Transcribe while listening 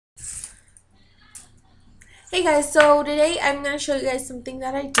Hey guys, so today I'm going to show you guys something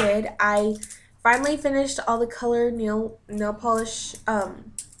that I did. I finally finished all the color nail polish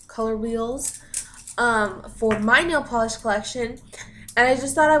color wheels for my nail polish collection, and I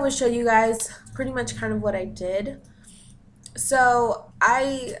just thought I would show you guys pretty much kind of what I did. So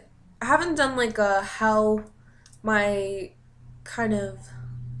I haven't done like a my kind of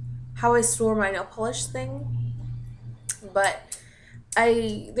how I store my nail polish thing, but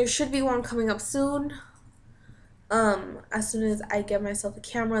there should be one coming up soon. As soon as I get myself a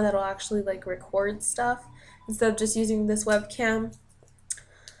camera that'll actually like record stuff instead of just using this webcam.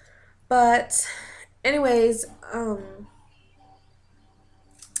 But anyways,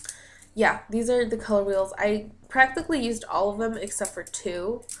 yeah, these are the color wheels. I practically used all of them except for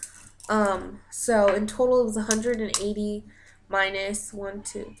two. So in total it was 180 minus 1,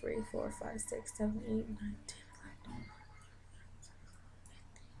 2, 3, 4, 5, 6, 7, 8, 9, 10.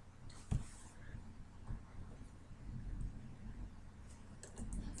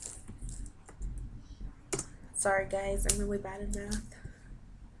 Sorry guys, I'm really bad at math.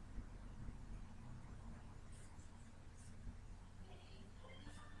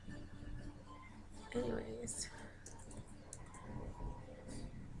 Anyways.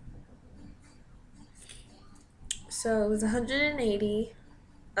 So it was 180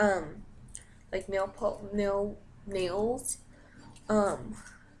 like nails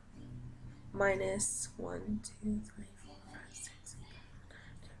minus 1, 2, 3, 4, 5, 6.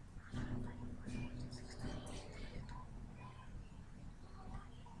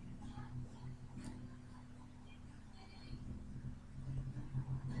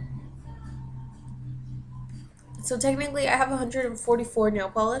 So technically I have 144 nail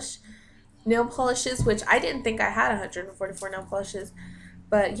polishes, which I didn't think I had 144 nail polishes,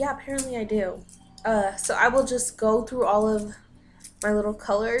 but yeah, apparently I do. So I will just go through all of my little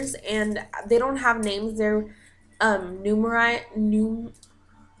colors, and they don't have names. They're they're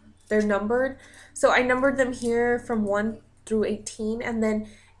numbered. So I numbered them here from 1 through 18, and then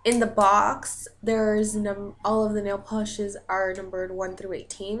in the box there's all of the nail polishes are numbered 1 through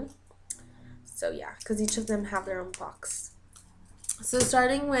 18. So yeah, because each of them have their own box. So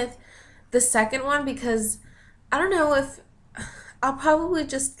starting with the second one, because I don't know if I'll probably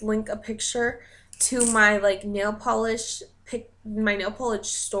just link a picture to my like my nail polish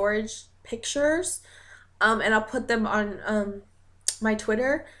storage pictures, and I'll put them on my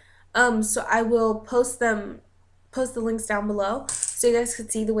Twitter. So I will post the links down below so you guys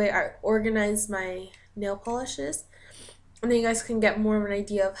can see the way I organize my nail polishes, and then you guys can get more of an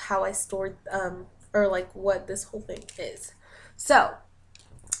idea of how I stored or like what this whole thing is. So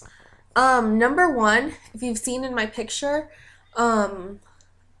number one, if you've seen in my picture, the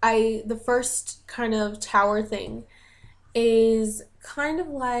first kind of tower thing is kind of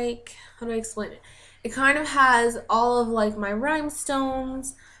like, how do I explain it? It kind of has all of like my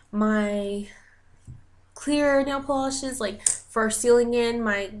rhinestones, my clear nail polishes, like for sealing in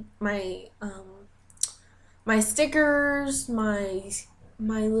my stickers, my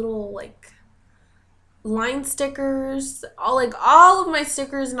little like line stickers, all of my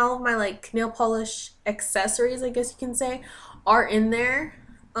stickers and all of my like nail polish accessories, I guess you can say, are in there.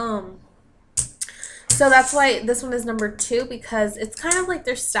 So that's why this one is number 2, because it's kind of like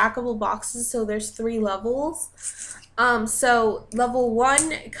they're stackable boxes, so there's 3 levels. So level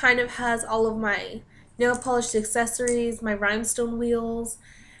 1 kind of has all of my nail polish accessories, my rhinestone wheels,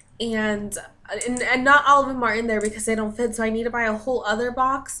 and not all of them are in there because they don't fit, so I need to buy a whole other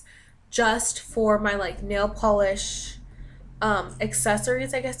box just for my like nail polish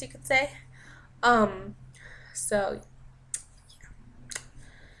accessories, I guess you could say. So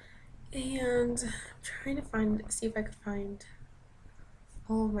yeah. And I'm trying to see if I could find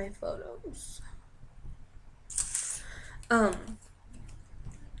all of my photos from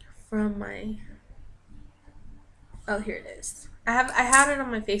my, oh, here it is. I had it on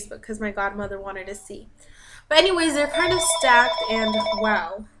my Facebook because my godmother wanted to see. But anyways, they're kind of stacked, and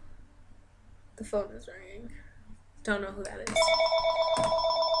wow, the phone is ringing. Don't know who that is.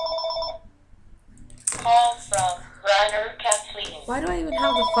 Call from Reiner Kathleen. Why do I even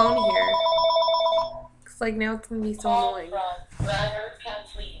have the phone here? It's like now it's gonna be so annoying. Call from Reiner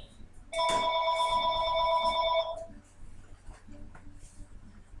Kathleen.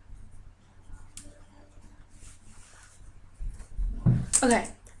 Okay,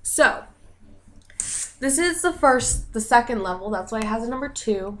 so this is the second level. That's why it has a number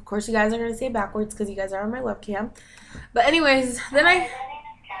 2. Of course, you guys are gonna say it backwards because you guys are on my webcam. But anyways, then My name is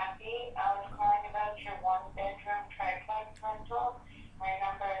Kathy. I was calling about your 1-bedroom triplex rental. My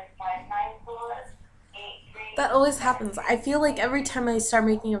number is 594-83 That always happens. I feel like every time I start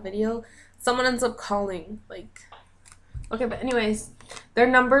making a video, someone ends up calling. Like, okay, but anyways, they're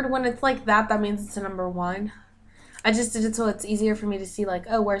numbered when it's like that. That means it's a number one. I just did it so it's easier for me to see, like,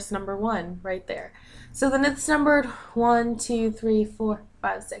 oh, where's number one? Right there. So then it's numbered 1, 2, 3, 4,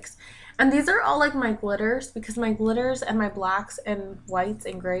 5, 6. And these are all like my glitters because my glitters and my blacks and whites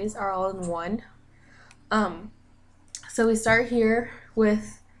and grays are all in one. So we start here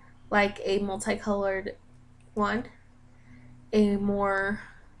with like a multicolored one, a more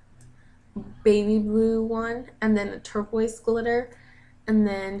baby blue one, and then a turquoise glitter, and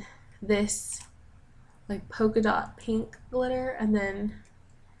then this like polka dot pink glitter, and then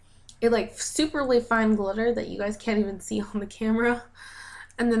a like superly fine glitter that you guys can't even see on the camera.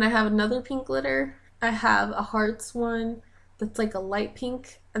 And then I have another pink glitter. I have a hearts one that's like a light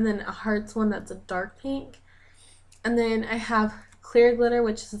pink, and then a hearts one that's a dark pink. And then I have clear glitter,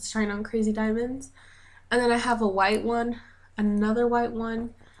 which is shine on crazy diamonds. And then I have a white one, another white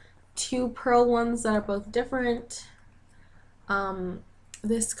one, two pearl ones that are both different.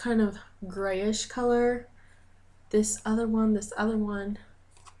 This kind of grayish color, this other one,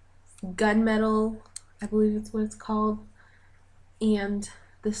 gunmetal, I believe it's what it's called, and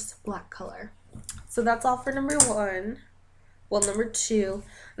this black color. So that's all for number one. Well, number two.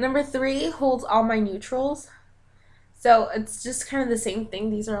 Number three holds all my neutrals. So it's just kind of the same thing.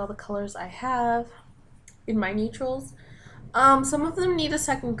 These are all the colors I have in my neutrals. Some of them need a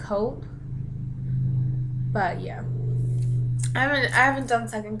second coat, but yeah, I haven't done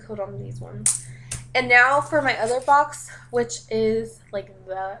second coat on these ones. And now for my other box, which is like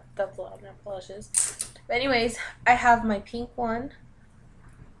the blushes. But anyways, I have my pink one,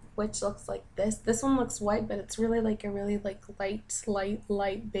 which looks like this. This one looks white, but it's really like a really like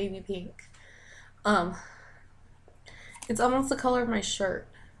light baby pink. It's almost the color of my shirt.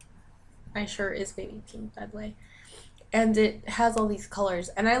 My shirt is baby pink, by the way. And it has all these colors.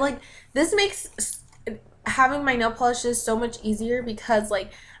 And I like, this makes having my nail polishes so much easier because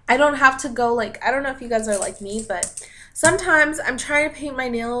like, I don't have to go like, I don't know if you guys are like me, but sometimes I'm trying to paint my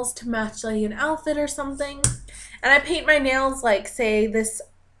nails to match like an outfit or something. And I paint my nails like, say, this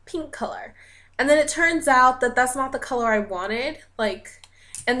pink color. And then it turns out that that's not the color I wanted. Like,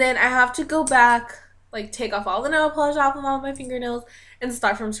 and then I have to go back, like take off all the nail polish off of all of my fingernails and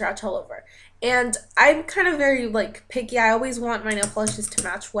start from scratch all over. And I'm kind of very like picky. I always want my nail polishes to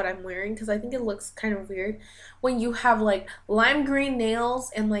match what I'm wearing because I think it looks kind of weird when you have like lime green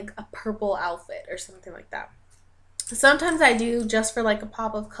nails and like a purple outfit or something like that. Sometimes I do just for like a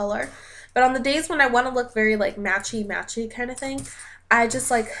pop of color, but on the days when I want to look very like matchy kind of thing, I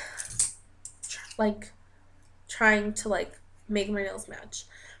just like trying to like make my nails match.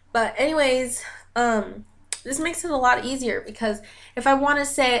 But anyways, this makes it a lot easier because if I want to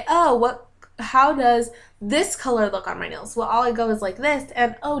say, oh, how does this color look on my nails? Well, all I go is like this,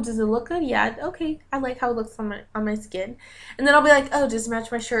 and oh, does it look good? Yeah, okay, I like how it looks on my skin. And then I'll be like, oh, does it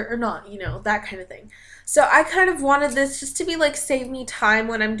match my shirt or not? You know, that kind of thing. So I kind of wanted this just to be like save me time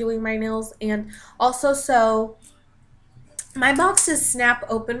when I'm doing my nails, and also so my boxes snap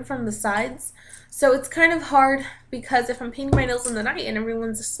open from the sides. So it's kind of hard because if I'm painting my nails in the night and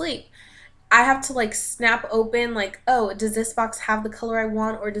everyone's asleep, I have to like snap open like, oh, does this box have the color I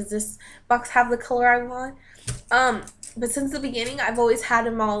want, or does this box have the color I want? But since the beginning, I've always had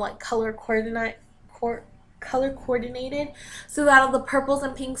them all like color coordinated, so that all the purples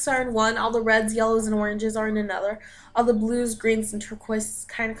and pinks are in one, all the reds, yellows, and oranges are in another, all the blues, greens, and turquoise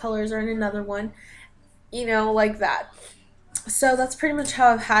kind of colors are in another one, you know, like that. So that's pretty much how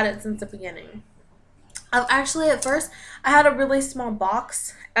I've had it since the beginning. Actually, at first, I had a really small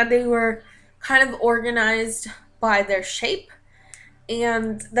box, and they were kind of organized by their shape.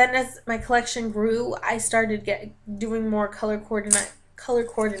 And then as my collection grew, I started doing more color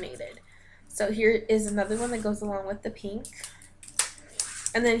coordinated. So here is another one that goes along with the pink.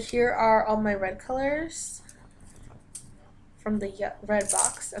 And then here are all my red colors from the red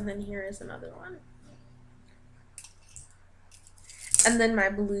box. And then here is another one. And then my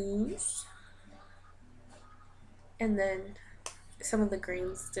blues. And then some of the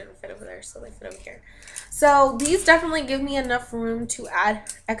greens didn't fit over there, so they fit over here. So these definitely give me enough room to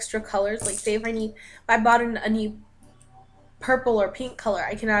add extra colors. Like say if I bought a new purple or pink color,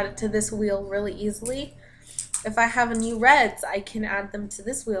 I can add it to this wheel really easily. If I have a new reds, I can add them to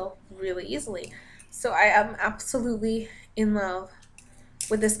this wheel really easily. So I am absolutely in love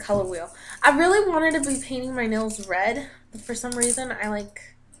with this color wheel. I really wanted to be painting my nails red, but for some reason I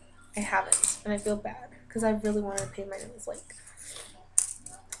haven't, and I feel bad because I really wanted to paint my nails like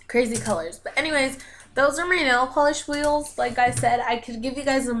crazy colors. But anyways, those are my nail polish wheels. Like I said, I could give you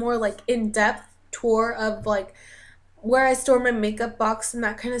guys a more like in-depth tour of like where I store my makeup box and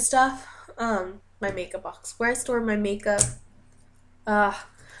that kind of stuff. My makeup box, where I store my makeup, uh,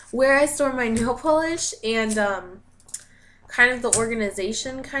 where I store my nail polish, and kind of the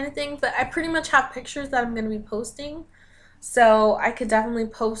organization kind of thing. But I pretty much have pictures that I'm going to be posting, so I could definitely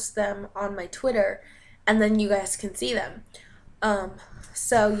post them on my Twitter, and then you guys can see them. Um,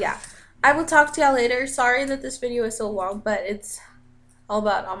 so yeah, I will talk to y'all later. Sorry that this video is so long, but it's all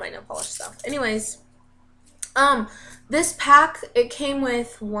about all my nail polish stuff. Anyways, this pack, it came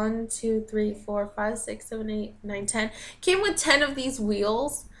with 1, 2, 3, 4, 5, 6, 7, 8, 9, 10. Came with 10 of these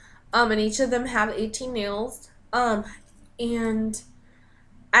wheels, and each of them have 18 nails. And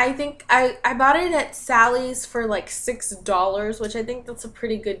I think I bought it at Sally's for like $6, which I think that's a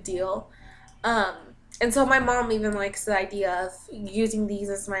pretty good deal. Um, and so my mom even likes the idea of using these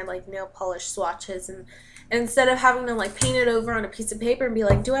as my like nail polish swatches, and instead of having to like paint it over on a piece of paper and be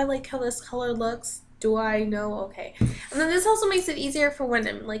like, do I like how this color looks? Do I know? Okay. And then this also makes it easier for when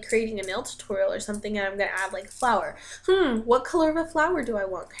I'm like creating a nail tutorial or something and I'm going to add like a flower. What color of a flower do I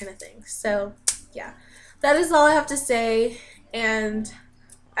want, kind of thing. So yeah, that is all I have to say, and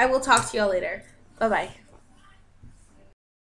I will talk to y'all later. Bye-bye.